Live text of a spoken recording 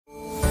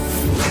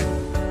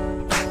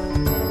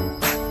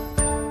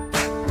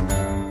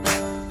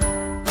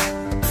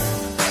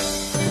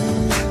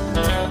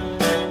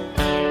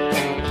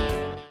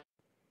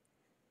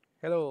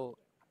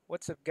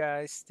What's up,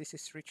 guys? This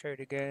is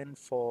Richard again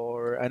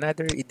for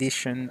another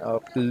edition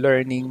of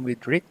Learning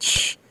with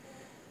Rich.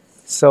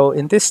 So,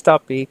 in this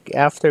topic,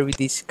 after we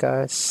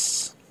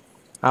discuss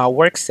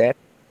work set,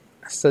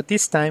 so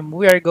this time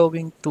we are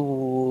going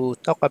to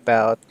talk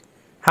about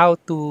how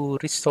to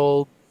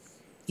resolve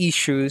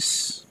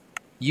issues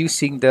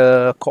using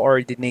the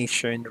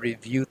coordination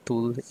review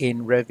tool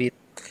in Revit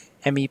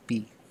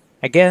MEP.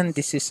 Again,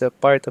 this is a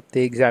part of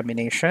the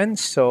examination,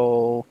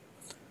 so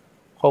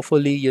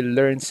hopefully you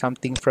learn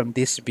something from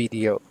this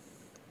video.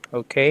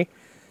 Okay,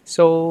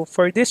 so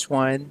for this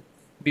one,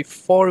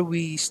 before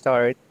we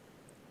start,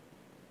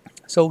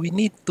 so we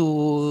need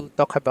to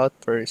talk about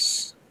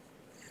first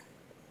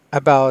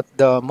about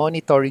the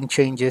monitoring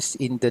changes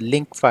in the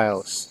link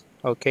files.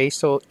 Okay,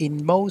 so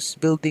in most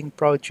building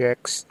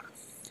projects,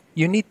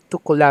 you need to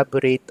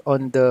collaborate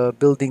on the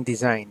building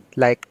design.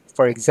 Like,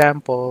 for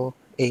example,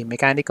 a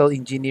mechanical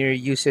engineer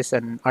uses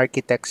an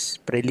architect's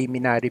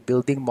preliminary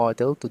building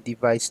model to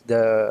devise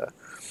the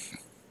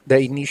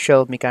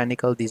initial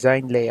mechanical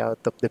design layout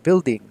of the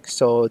building.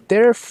 So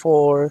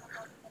therefore,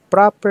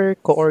 proper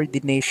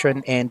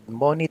coordination and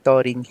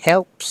monitoring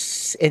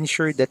helps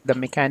ensure that the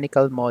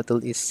mechanical model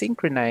is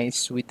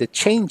synchronized with the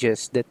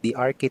changes that the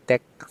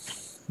architect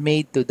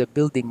made to the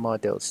building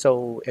model.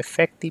 So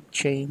effective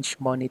change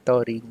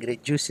monitoring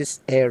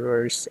reduces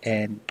errors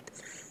and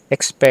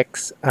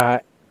expects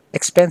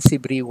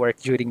expensive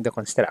rework during the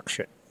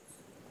construction.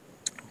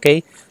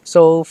 Okay,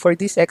 so for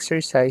this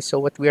exercise, so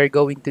what we are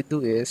going to do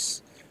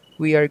is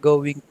we are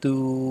going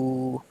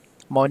to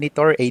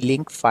monitor a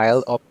link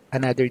file of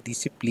another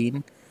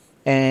discipline,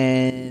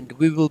 and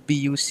we will be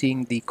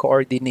using the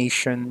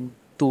coordination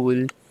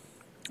tool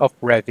of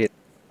Revit.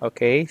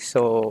 Okay,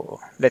 so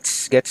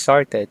let's get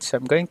started. So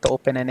I'm going to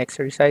open an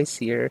exercise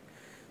here.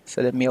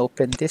 So let me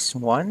open this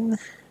one.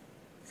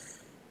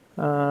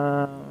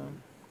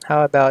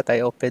 How about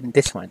I open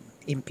this one,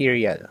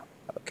 Imperial.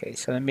 Okay,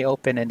 so let me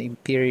open an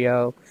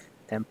Imperial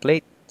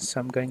template. So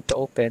I'm going to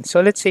open.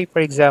 So let's say, for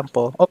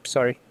example, oh,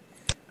 sorry.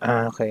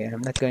 Okay,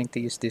 I'm not going to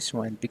use this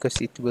one because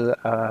it will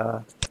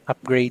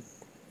upgrade.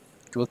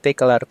 It will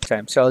take a lot of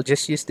time. So I'll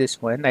just use this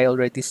one. I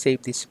already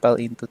saved this file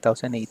in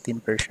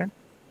 2018 version.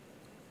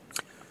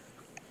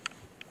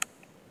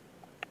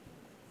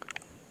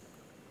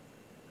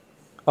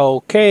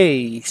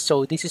 Okay,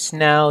 so this is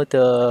now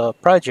the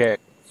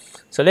project.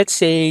 So let's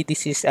say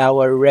this is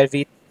our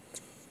Revit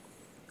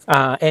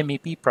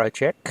MEP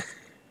project.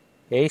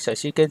 Okay, so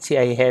as you can see,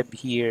 I have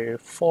here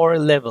 4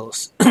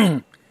 levels.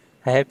 I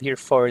have here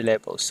 4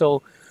 levels.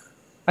 So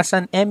as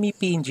an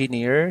MEP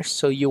engineer,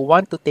 so you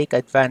want to take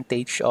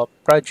advantage of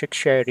project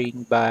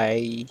sharing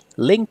by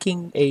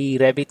linking a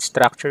Revit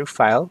structure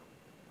file.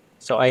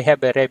 So I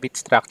have a Revit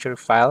structure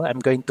file. I'm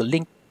going to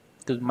link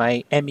to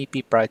my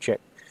MEP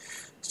project.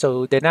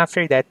 So then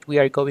after that, we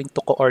are going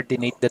to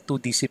coordinate the two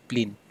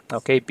disciplines.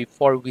 Okay,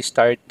 before we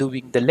start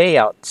doing the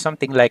layout,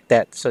 something like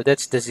that. So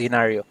that's the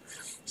scenario.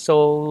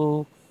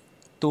 So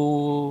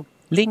to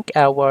link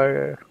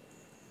our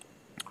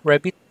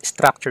Revit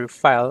structure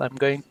file, I'm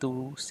going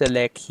to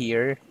select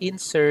here,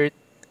 insert,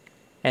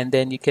 and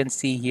then you can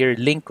see here,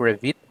 link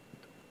Revit.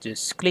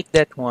 Just click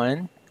that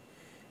one.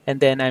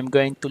 And then I'm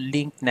going to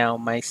link now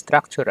my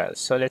structural.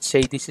 So let's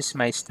say this is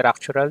my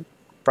structural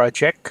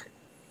project.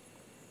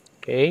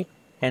 Okay.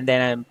 And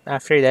then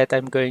after that,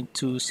 I'm going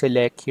to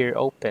select here,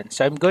 open.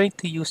 So I'm going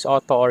to use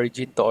auto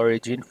origin to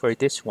origin for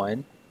this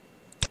one.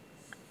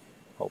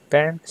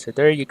 Open. So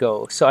there you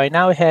go. So I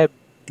now have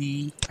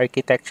the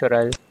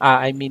architectural,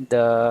 I mean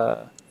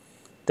the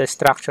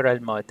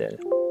structural model.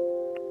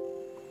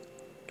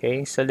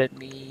 Okay, so let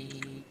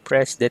me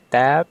press the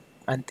tab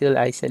until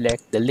I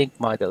select the link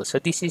model. So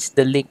this is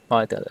the link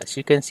model. As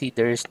you can see,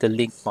 there's the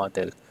link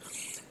model.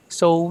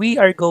 So we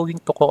are going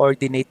to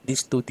coordinate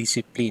these two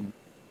disciplines.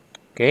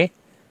 Okay,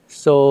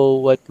 so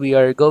what we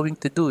are going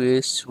to do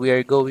is we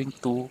are going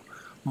to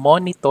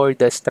monitor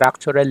the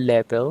structural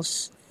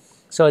levels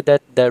so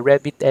that the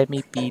Revit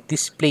MEP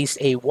displays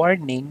a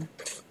warning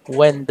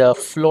when the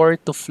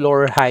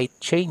floor-to-floor height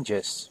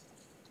changes.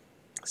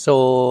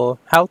 So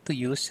how to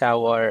use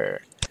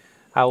our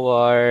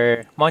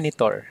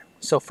monitor.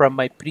 So from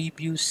my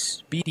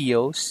previous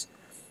videos,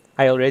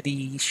 I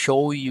already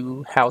show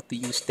you how to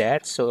use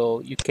that.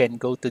 So you can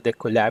go to the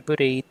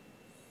collaborate,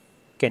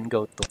 can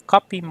go to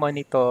copy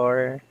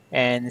monitor,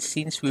 and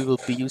since we will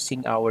be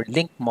using our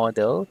link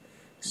model,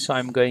 so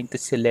I'm going to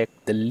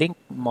select the link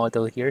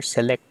model here,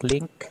 select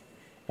link,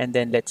 and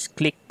then let's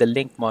click the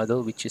link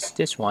model, which is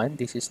this one.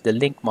 This is the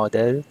link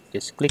model.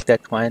 Just click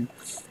that one,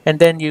 and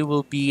then you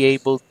will be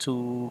able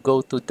to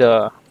go to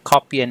the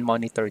copy and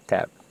monitor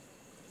tab.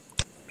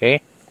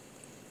 Okay,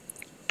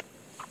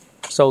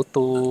 so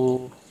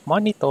to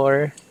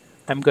monitor,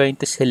 I'm going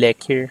to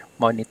select here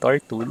monitor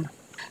tool.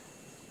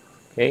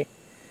 Okay,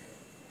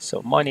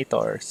 so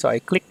monitor. So I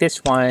click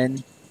this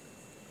one,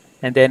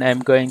 and then I'm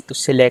going to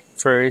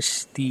select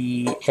first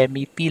the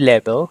MEP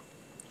level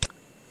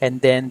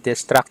and then the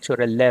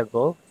structural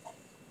level.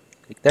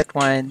 Click that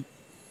one.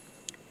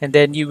 And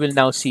then you will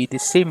now see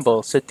this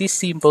symbol. So this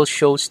symbol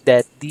shows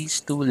that these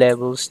two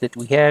levels that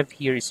we have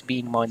here is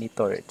being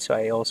monitored. So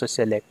I also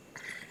select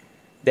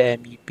the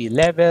MEP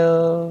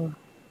level,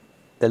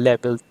 the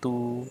level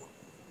 2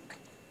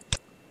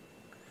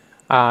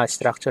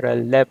 structural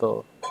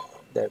level,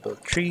 level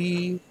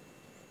 3,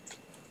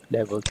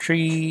 level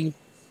 3,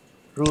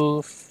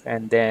 roof,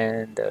 and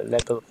then the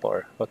level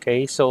 4.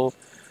 Okay, so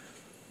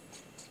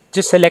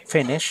just select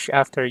finish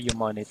after you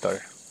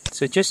monitor.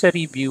 So just a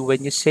review,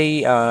 when you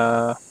say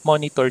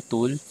monitor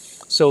tool,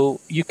 so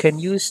you can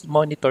use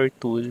monitor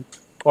tool,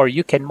 or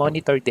you can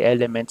monitor the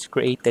elements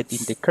created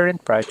in the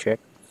current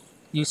project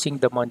using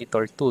the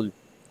monitor tool.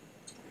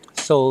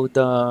 So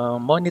the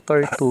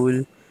monitor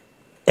tool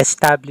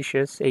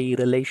establishes a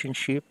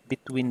relationship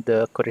between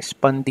the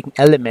corresponding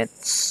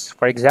elements,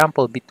 for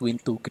example, between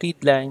two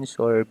grid lines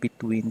or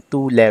between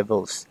two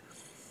levels.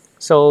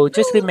 So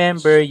just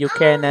remember, you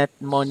cannot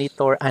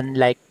monitor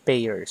unlike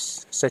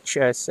pairs, such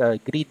as a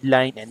grid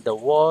line and the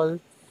wall,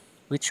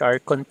 which are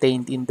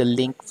contained in the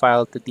link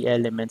file to the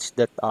elements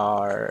that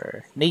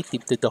are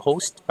native to the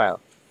host file.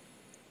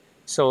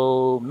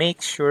 So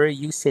make sure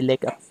you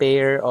select a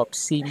pair of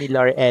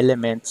similar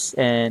elements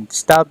and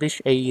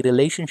establish a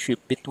relationship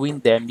between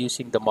them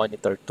using the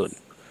monitor tool.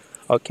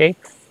 Okay,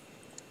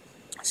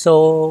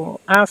 so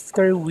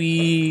after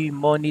we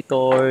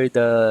monitor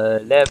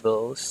the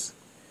levels,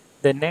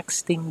 the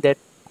next thing that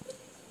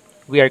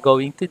we are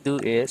going to do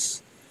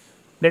is,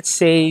 let's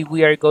say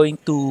we are going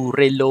to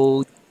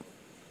reload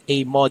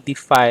a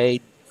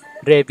modified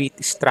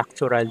Revit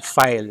structural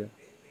file.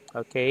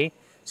 Okay,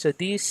 so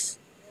this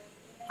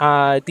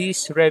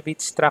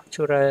Revit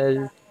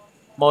structural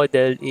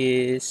model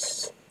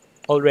is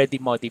already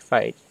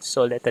modified.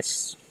 So let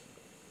us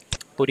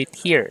put it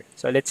here.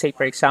 So let's say,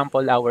 for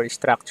example, our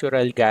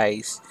structural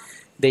guys,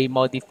 they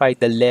modify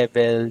the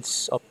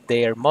levels of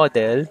their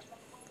model.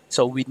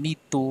 So we need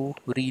to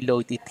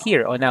reload it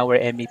here on our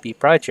MEP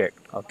project.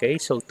 Okay,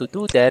 so to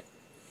do that,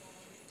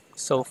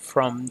 so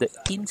from the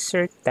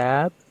Insert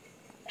tab,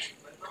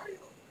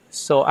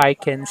 so I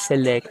can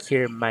select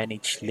here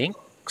Manage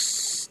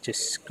Links.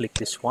 Just click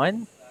this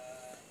one.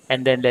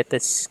 And then let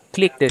us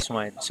click this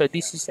one. So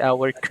this is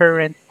our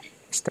current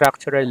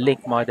structural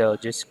link model.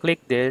 Just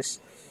click this.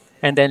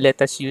 And then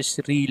let us use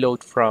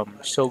Reload From.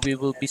 So we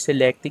will be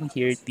selecting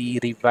here the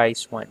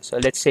revised one. So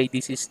let's say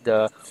this is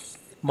the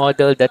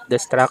model that the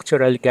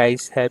structural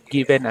guys have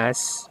given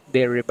us,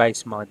 their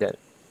revised model.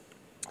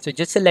 So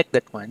just select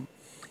that one.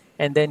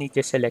 And then you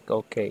just select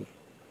OK.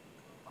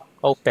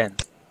 Open.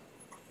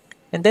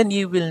 And then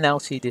you will now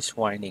see this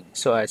warning.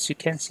 So as you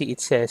can see, it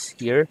says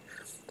here,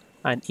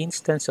 an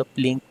instance of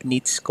link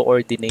needs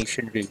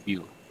coordination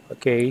review.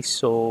 Okay,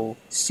 so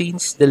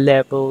since the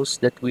levels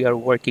that we are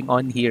working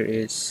on here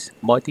is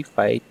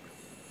modified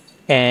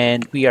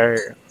and we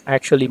are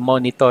actually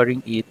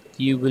monitoring it,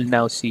 you will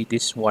now see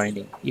this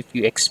warning. If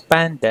you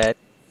expand that,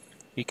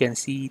 you can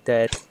see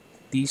that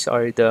these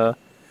are the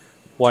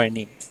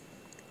warning.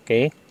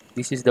 Okay,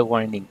 this is the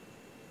warning.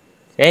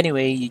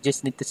 Anyway, you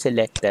just need to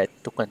select that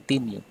to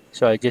continue.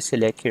 So I just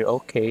select here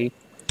OK.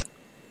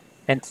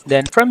 And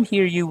then from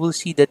here, you will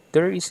see that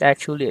there is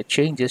actually a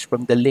changes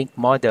from the link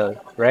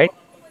model, right?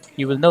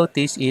 You will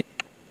notice it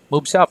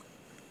moves up,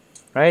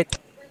 right?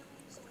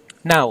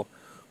 Now,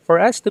 for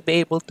us to be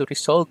able to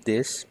resolve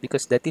this,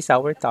 because that is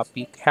our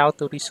topic, how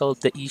to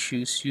resolve the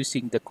issues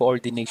using the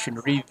coordination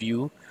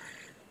review.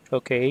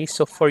 Okay,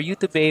 so for you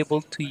to be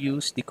able to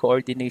use the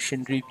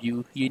coordination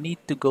review, you need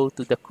to go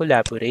to the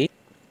collaborate.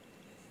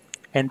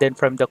 And then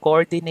from the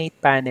coordinate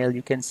panel,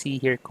 you can see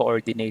here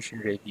coordination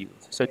review.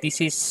 So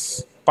this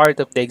is part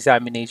of the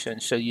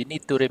examination. So you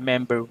need to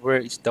remember where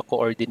is the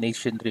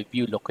coordination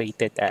review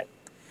located at.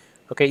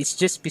 Okay, it's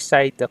just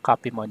beside the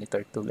copy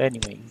monitor tool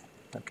anyway.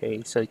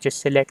 Okay, so just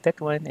select that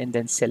one and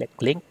then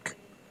select link.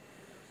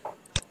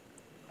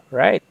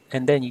 Right,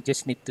 and then you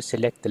just need to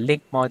select the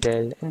link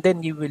model, and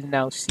then you will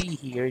now see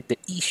here the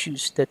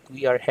issues that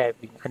we are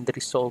having,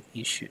 unresolved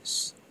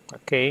issues.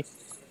 Okay,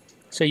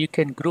 so you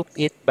can group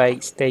it by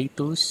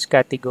status,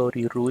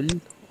 category, rule,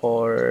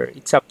 or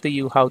it's up to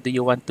you how do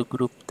you want to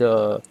group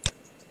the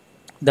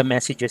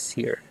messages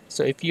here.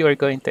 So if you are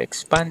going to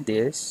expand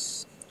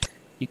this,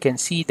 you can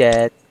see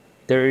that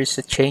there is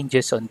a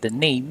changes on the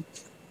name.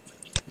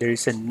 There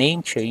is a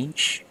name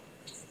change.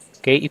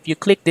 Okay, if you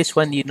click this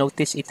one, you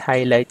notice it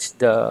highlights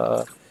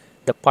the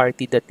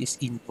party that is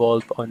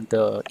involved on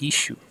the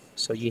issue.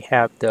 So you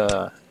have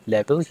the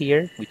level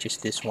here, which is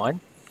this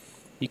one.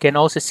 You can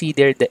also see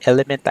there the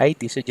element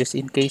ID. So just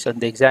in case on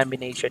the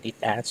examination, it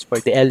asks for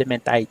the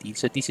element ID.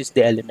 So this is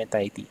the element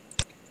ID.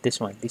 This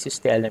one, this is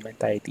the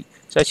element ID.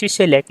 So as you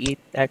select, it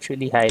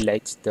actually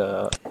highlights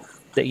the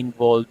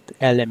involved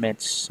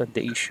elements on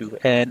the issue.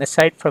 And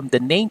aside from the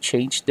name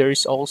change, there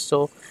is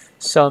also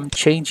some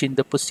change in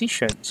the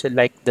position. So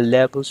like the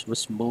levels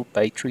was moved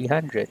by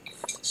 300.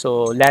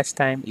 So last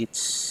time it's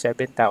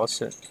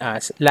 7,000.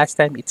 Last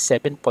time it's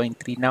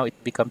 7.3. Now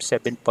it becomes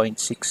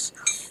 7.6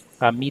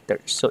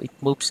 meters. So it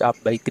moves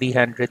up by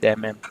 300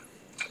 mm.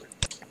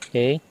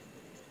 Okay.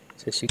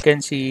 So as you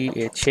can see,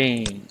 it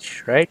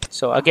changed, right?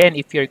 So again,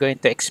 if you're going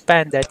to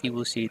expand that, you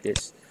will see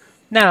this.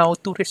 Now,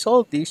 to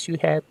resolve this, you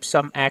have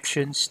some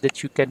actions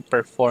that you can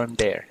perform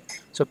there.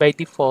 So by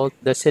default,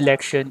 the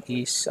selection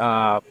is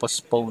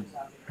postpone,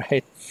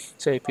 right?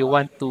 So if you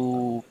want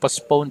to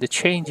postpone the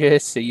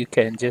changes, so you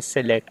can just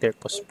select there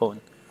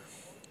postpone.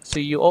 So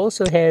you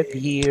also have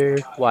here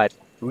what?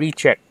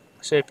 Reject.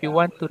 So if you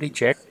want to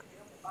reject,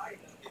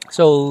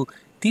 so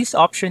this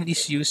option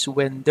is used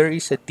when there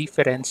is a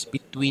difference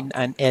between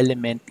an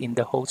element in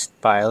the host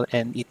file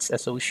and its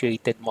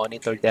associated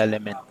monitored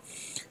element.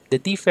 The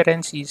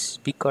difference is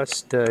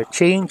because the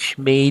change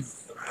made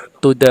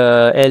to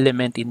the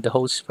element in the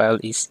host file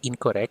is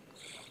incorrect,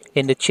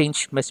 and the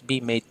change must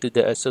be made to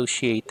the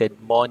associated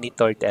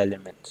monitored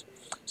element.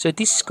 So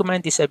this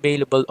command is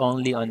available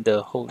only on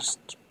the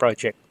host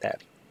project tab.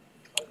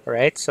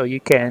 Right, so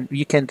you can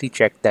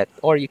reject that,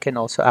 or you can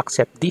also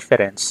accept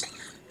difference.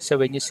 So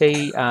when you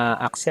say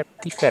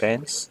accept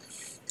difference,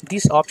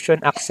 this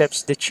option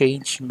accepts the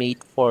change made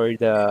to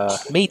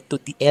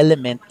the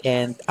element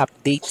and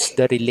updates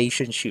the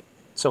relationship.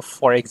 So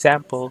for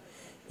example,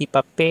 if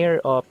a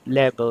pair of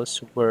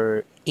levels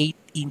were 8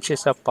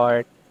 inches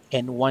apart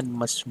and one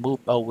must move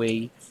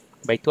away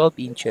by 12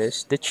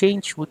 inches, the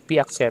change would be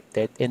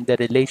accepted and the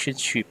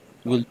relationship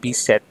will be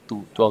set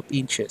to 12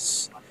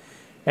 inches.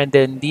 And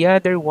then the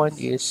other one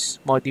is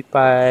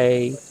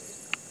modify,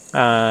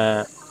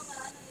 uh,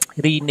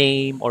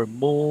 rename, or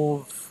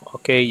move.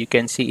 Okay, you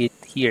can see it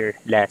here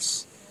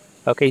less.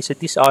 Okay, so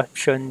this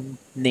option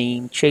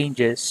name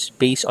changes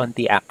based on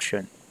the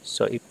action.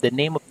 So if the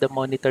name of the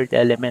monitored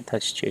element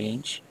has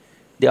changed,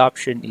 the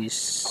option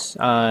is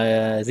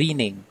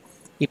rename.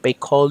 If a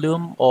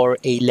column or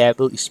a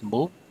level is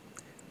moved,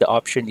 the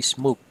option is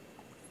move.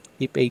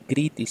 If a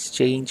grid is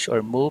changed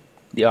or moved,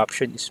 the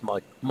option is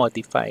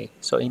modify.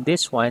 So in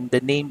this one, the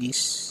name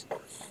is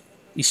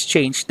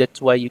changed. That's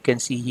why you can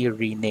see here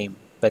rename.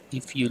 But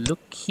if you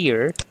look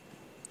here,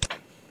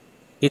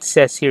 it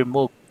says here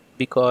move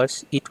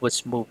because it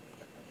was moved.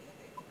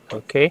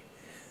 Okay,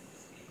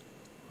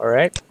 all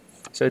right.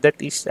 So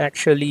that is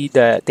actually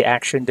the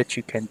action that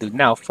you can do.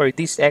 Now for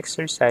this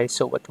exercise,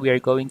 so what we are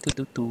going to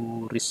do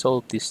to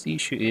resolve this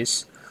issue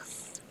is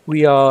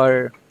we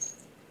are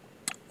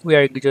we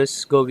are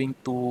just going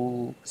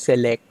to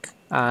select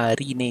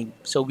rename.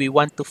 So we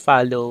want to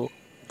follow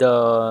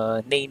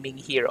the naming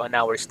here on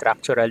our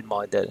structural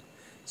model.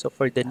 So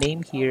for the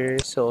name here,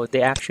 so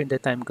the action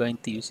that I'm going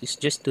to use is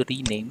just to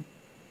rename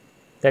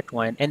that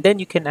one. And then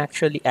you can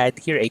actually add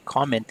here a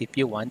comment if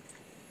you want,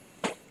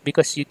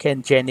 because you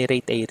can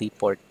generate a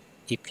report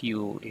if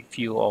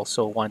you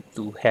also want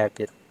to have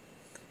it.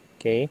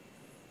 Okay.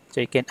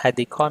 So you can add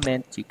a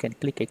comment. You can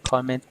click a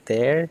comment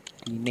there.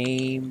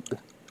 Renamed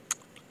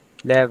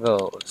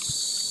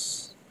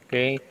levels.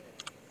 Okay.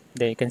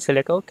 Then you can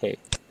select OK,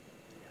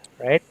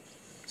 right?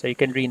 So you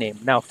can rename.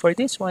 Now for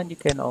this one, you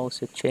can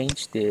also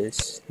change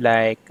this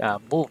like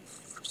move.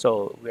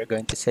 So we're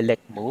going to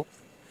select move.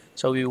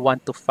 So we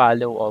want to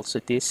follow also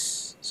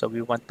this. So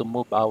we want to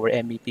move our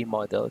MEP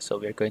model. So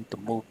we're going to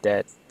move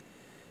that.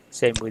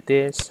 Same with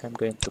this. I'm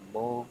going to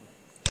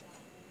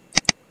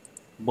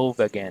move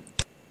again,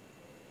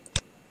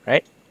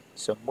 right?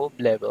 So move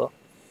level.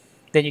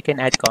 Then you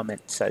can add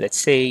comments. So let's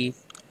say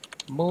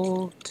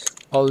moved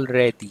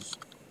already.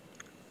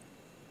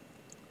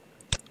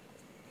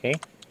 Okay.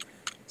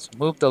 So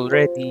moved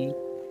already.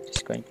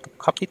 Just going to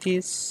copy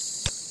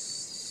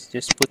this.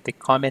 Just put the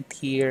comment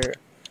here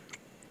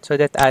so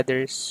that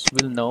others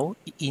will know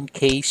in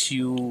case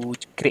you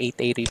create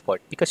a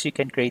report, because you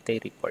can create a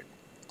report.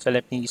 So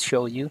let me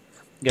show you.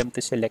 I'm going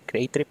to select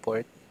create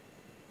report.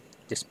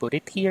 Just put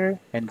it here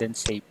and then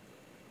save.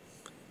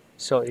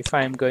 So if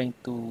I'm going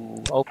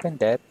to open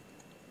that,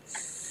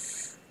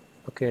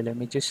 okay, let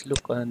me just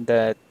look on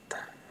that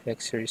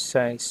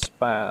exercise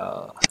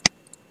file.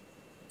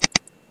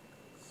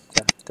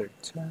 Chapter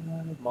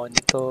 12,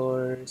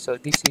 monitor. So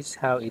this is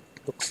how it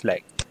looks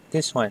like.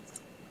 This one.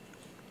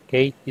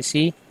 Okay, you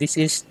see, this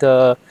is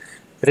the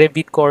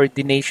Revit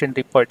coordination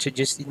report. So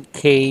just in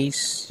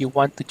case you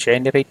want to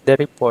generate the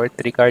report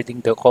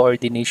regarding the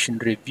coordination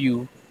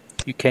review,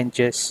 you can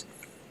just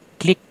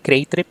click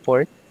create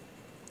report,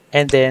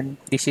 and then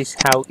this is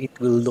how it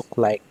will look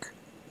like.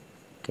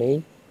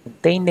 Okay,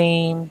 contain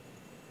name,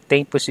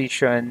 contain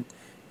position,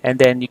 and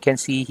then you can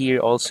see here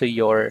also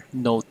your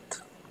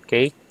note.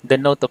 Okay, the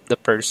note of the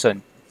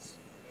person,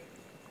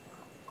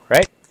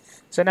 right?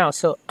 So now,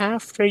 so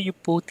after you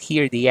put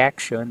here the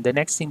action, the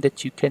next thing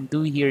that you can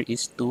do here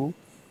is to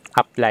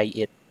apply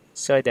it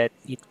so that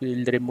it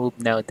will remove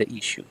now the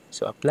issue.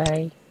 So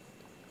apply,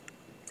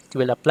 it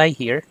will apply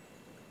here.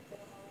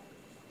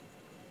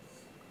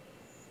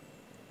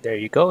 There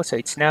you go. So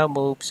it's now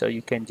moved. So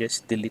you can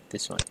just delete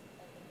this one.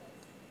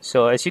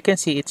 So as you can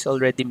see, it's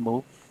already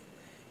moved,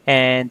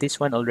 and this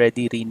one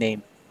already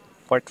renamed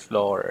fourth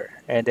floor,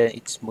 and then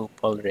it's moved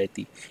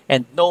already,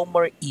 and no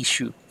more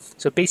issue.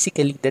 So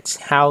basically,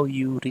 that's how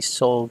you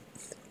resolve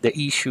the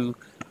issue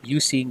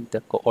using the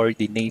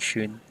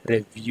coordination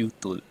review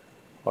tool.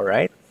 All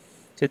right.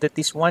 So that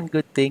is one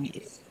good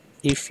thing.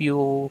 if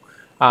you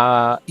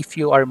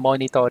are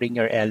monitoring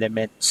your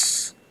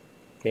elements,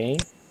 okay,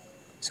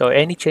 so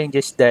any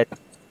changes that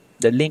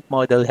the link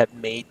model have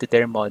made to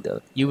their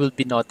model, you will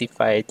be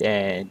notified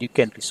and you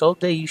can resolve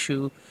the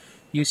issue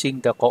using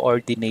the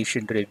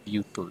coordination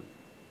review tool,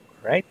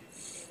 right?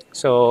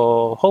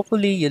 So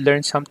hopefully you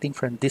learned something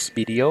from this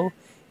video.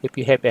 If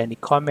you have any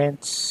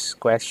comments,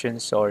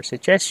 questions, or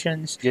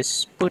suggestions,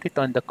 just put it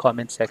on the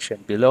comment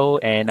section below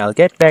and I'll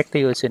get back to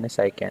you as soon as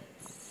I can.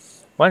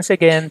 Once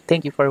again,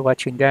 thank you for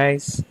watching,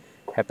 guys.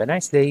 Have a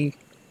nice day.